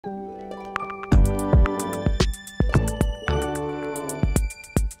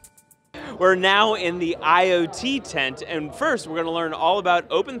We're now in the IoT tent, and first we're going to learn all about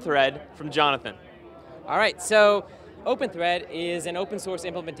OpenThread from Jonathan. All right, so OpenThread is an open source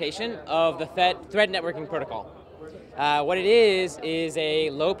implementation of the thread networking protocol. What it is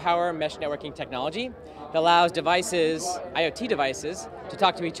a low power mesh networking technology that allows devices, IoT devices, to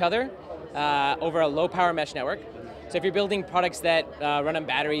talk to each other over a low power mesh network. So if you're building products that run on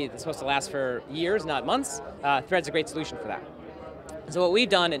battery that's supposed to last for years, not months, Thread's a great solution for that. So what we've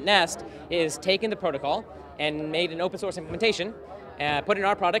done at Nest is taken the protocol and made an open source implementation, put it in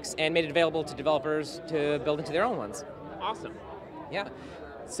our products, and made it available to developers to build into their own ones. Awesome. Yeah.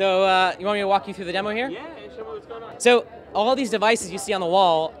 So you want me to walk you through the demo here? Yeah, show me what's going on. So all these devices you see on the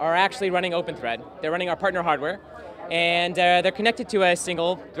wall are actually running OpenThread. They're running our partner hardware, and they're connected to a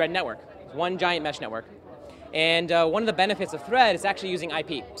single thread network, one giant mesh network. And one of the benefits of Thread is actually using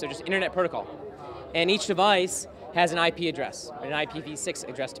IP, so just internet protocol. And each device has an IP address, an IPv6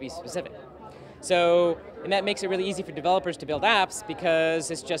 address to be specific. So, and that makes it really easy for developers to build apps because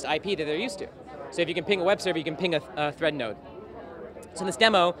it's just IP that they're used to. So if you can ping a web server, you can ping a Thread node. So in this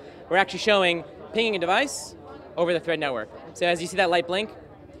demo, we're actually showing pinging a device over the Thread network. So as you see that light blink,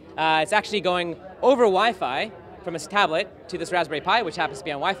 it's actually going over Wi-Fi from a tablet to this Raspberry Pi, which happens to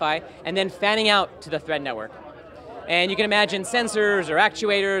be on Wi-Fi, and then fanning out to the Thread network. And you can imagine sensors or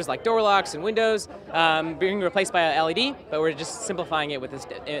actuators like door locks and windows being replaced by a LED, but we're just simplifying it with this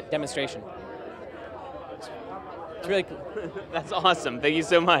demonstration. It's really cool. That's awesome. Thank you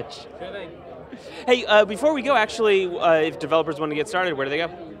so much. Sure thing. Hey, before we go, actually, if developers want to get started, where do they go?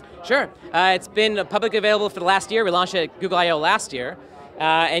 Sure. It's been publicly available for the last year. We launched it at Google I/O last year.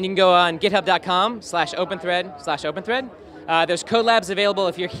 And you can go on github.com/openthread/openthread. There's code labs available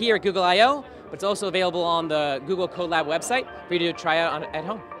if you're here at Google I/O, but it's also available on the Google Code Lab website for you to try out at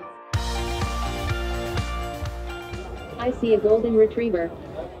home. I see a golden retriever.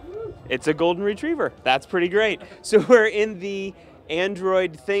 It's a golden retriever. That's pretty great. So we're in the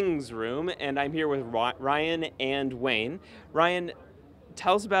Android Things room, and I'm here with Ryan and Wayne. Ryan,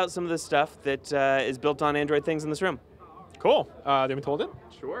 tell us about some of the stuff that is built on Android Things in this room. Cool. Do you want me to hold it?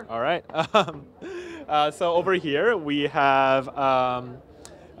 Sure. All right. So over here we have a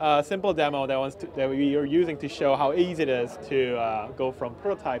simple demo that we are using to show how easy it is to go from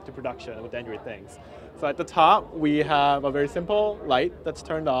prototype to production with Android Things. So at the top we have a very simple light that's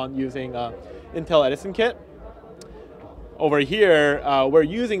turned on using Intel Edison kit. Over here we're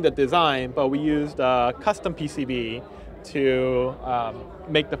using the design, but we used a custom PCB to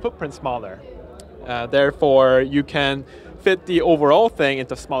make the footprint smaller. Therefore, you can fit the overall thing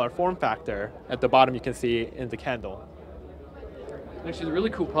into a smaller form factor. At the bottom, you can see in the candle. Actually, the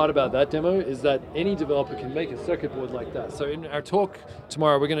really cool part about that demo is that any developer can make a circuit board like that. So in our talk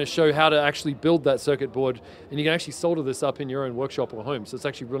tomorrow, we're going to show how to actually build that circuit board, and you can actually solder this up in your own workshop or home. So it's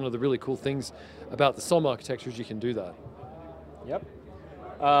actually one of the really cool things about the SOM architectures, you can do that. Yep.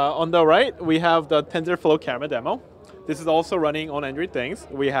 On the right, we have the TensorFlow camera demo. This is also running on Android Things.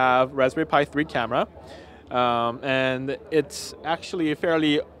 We have Raspberry Pi 3 camera, and it's actually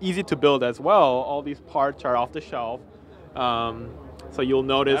fairly easy to build as well. All these parts are off the shelf. So you'll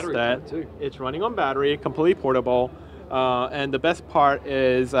notice that it's running on battery, completely portable, and the best part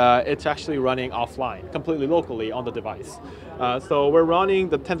is it's actually running offline, completely locally on the device. So we're running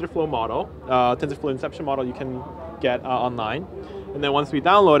the TensorFlow model, TensorFlow Inception model you can get online. And then once we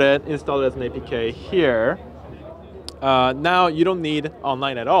download it, install it as an APK here. Now you don't need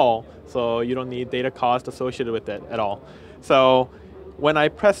online at all, so you don't need data cost associated with it at all. So when I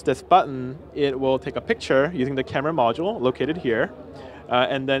press this button, it will take a picture using the camera module located here,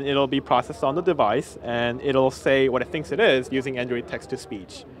 and then it'll be processed on the device, and it'll say what it thinks it is using Android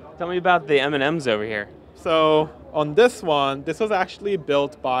text-to-speech. Tell me about the M&Ms over here. So on this one, this was actually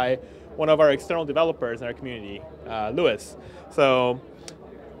built by one of our external developers in our community, Louis. So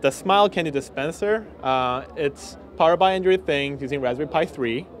the Smile Candy Dispenser, it's powered by Android Things using Raspberry Pi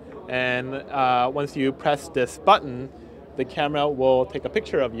 3, and once you press this button, the camera will take a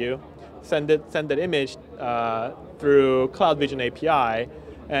picture of you, send that image through Cloud Vision API,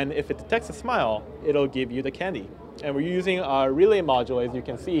 and if it detects a smile, it'll give you the candy. And we're using a relay module, as you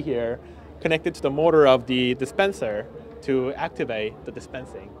can see here, connected to the motor of the dispenser to activate the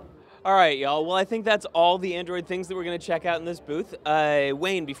dispensing. All right, y'all. Well, I think that's all the Android Things that we're going to check out in this booth.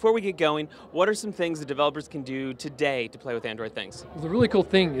 Wayne, before we get going, what are some things that developers can do today to play with Android Things? Well, the really cool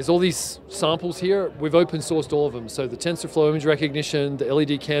thing is all these samples here, we've open sourced all of them. So the TensorFlow image recognition, the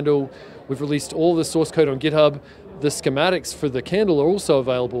LED candle, we've released all the source code on GitHub. The schematics for the candle are also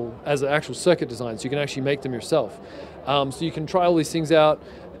available as an actual circuit design, so you can actually make them yourself. So you can try all these things out,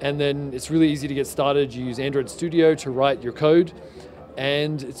 and then it's really easy to get started. You use Android Studio to write your code,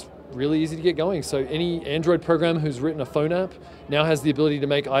 and it's really easy to get going. So any Android programmer who's written a phone app now has the ability to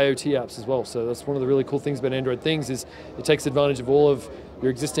make IoT apps as well. So that's one of the really cool things about Android Things is it takes advantage of all of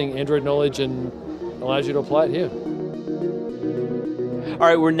your existing Android knowledge and allows you to apply it here. All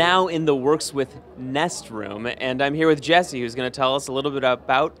right, we're now in the Works with Nest room, and I'm here with Jesse, who's going to tell us a little bit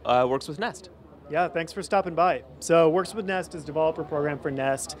about Works with Nest. Yeah, thanks for stopping by. So Works with Nest is a developer program for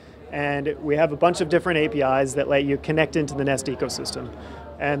Nest, and we have a bunch of different APIs that let you connect into the Nest ecosystem.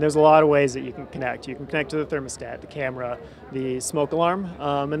 And there's a lot of ways that you can connect. You can connect to the thermostat, the camera, the smoke alarm,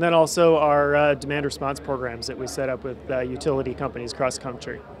 and then also our demand response programs that we set up with utility companies across the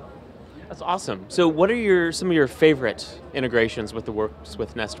country. That's awesome. So what are some of your favorite integrations with the Works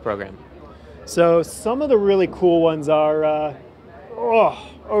with Nest program? So some of the really cool ones are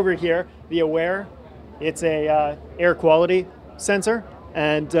over here, the Aware. It's a air quality sensor,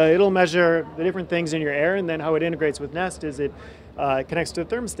 and it'll measure the different things in your air, and then how it integrates with Nest is it connects to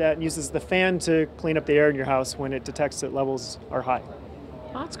the thermostat and uses the fan to clean up the air in your house when it detects that levels are high.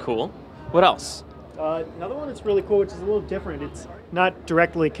 Oh, that's cool. What else? Another one that's really cool, which is a little different. It's not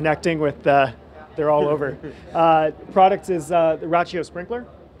directly connecting with, they're all over. Product is the Ratio sprinkler.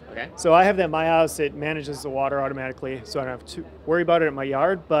 Okay. So I have that in my house. It manages the water automatically, so I don't have to worry about it in my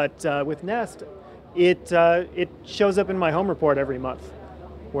yard. But with Nest, it shows up in my home report every month,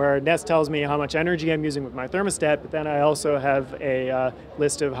 where Nest tells me how much energy I'm using with my thermostat, but then I also have a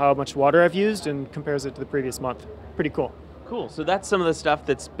list of how much water I've used and compares it to the previous month. Pretty cool. Cool. So that's some of the stuff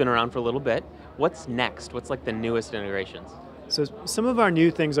that's been around for a little bit. What's next? What's like the newest integrations? So some of our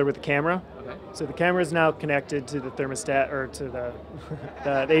new things are with the camera. Okay. So the camera is now connected to the thermostat, or to the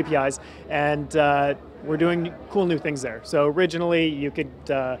APIs, and we're doing cool new things there. So originally you could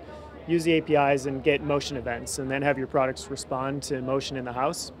use the APIs and get motion events and then have your products respond to motion in the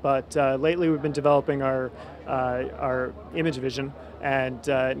house. But lately we've been developing our image vision, and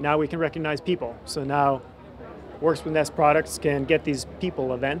now we can recognize people. So now Works with Nest products can get these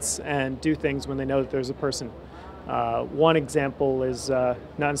people events and do things when they know that there's a person. One example is not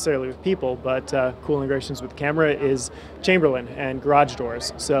necessarily with people, but cool integrations with the camera is Chamberlain and garage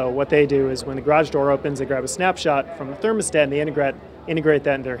doors. So what they do is when the garage door opens, they grab a snapshot from the thermostat and they integrate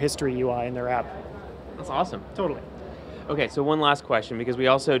that in their history UI in their app. That's awesome. Totally. Okay, so one last question, because we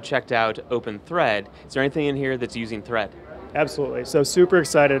also checked out OpenThread. Is there anything in here that's using Thread? Absolutely. So super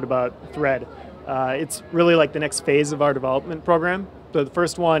excited about Thread. It's really like the next phase of our development program. So the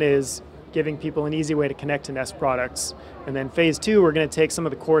first one is giving people an easy way to connect to Nest products. And then phase two, we're going to take some of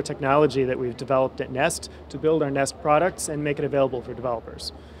the core technology that we've developed at Nest to build our Nest products and make it available for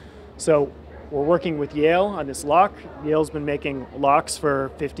developers. So we're working with Yale on this lock. Yale's been making locks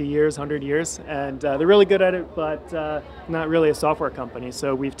for 50 years, 100 years, and they're really good at it, but not really a software company.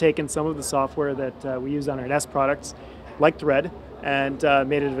 So we've taken some of the software that we use on our Nest products, like Thread, and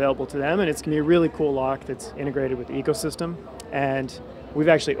made it available to them. And it's going to be a really cool lock that's integrated with the ecosystem. And we've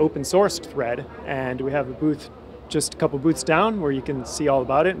actually open sourced Thread, and we have a booth just a couple booths down where you can see all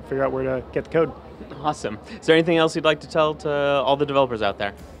about it and figure out where to get the code. Awesome. Is there anything else you'd like to tell to all the developers out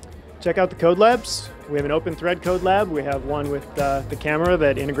there? Check out the code labs. We have an open thread code lab. We have one with the camera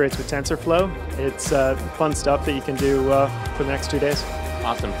that integrates with TensorFlow. It's fun stuff that you can do for the next 2 days.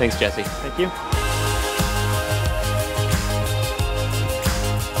 Awesome. Thanks, Jesse. Thank you.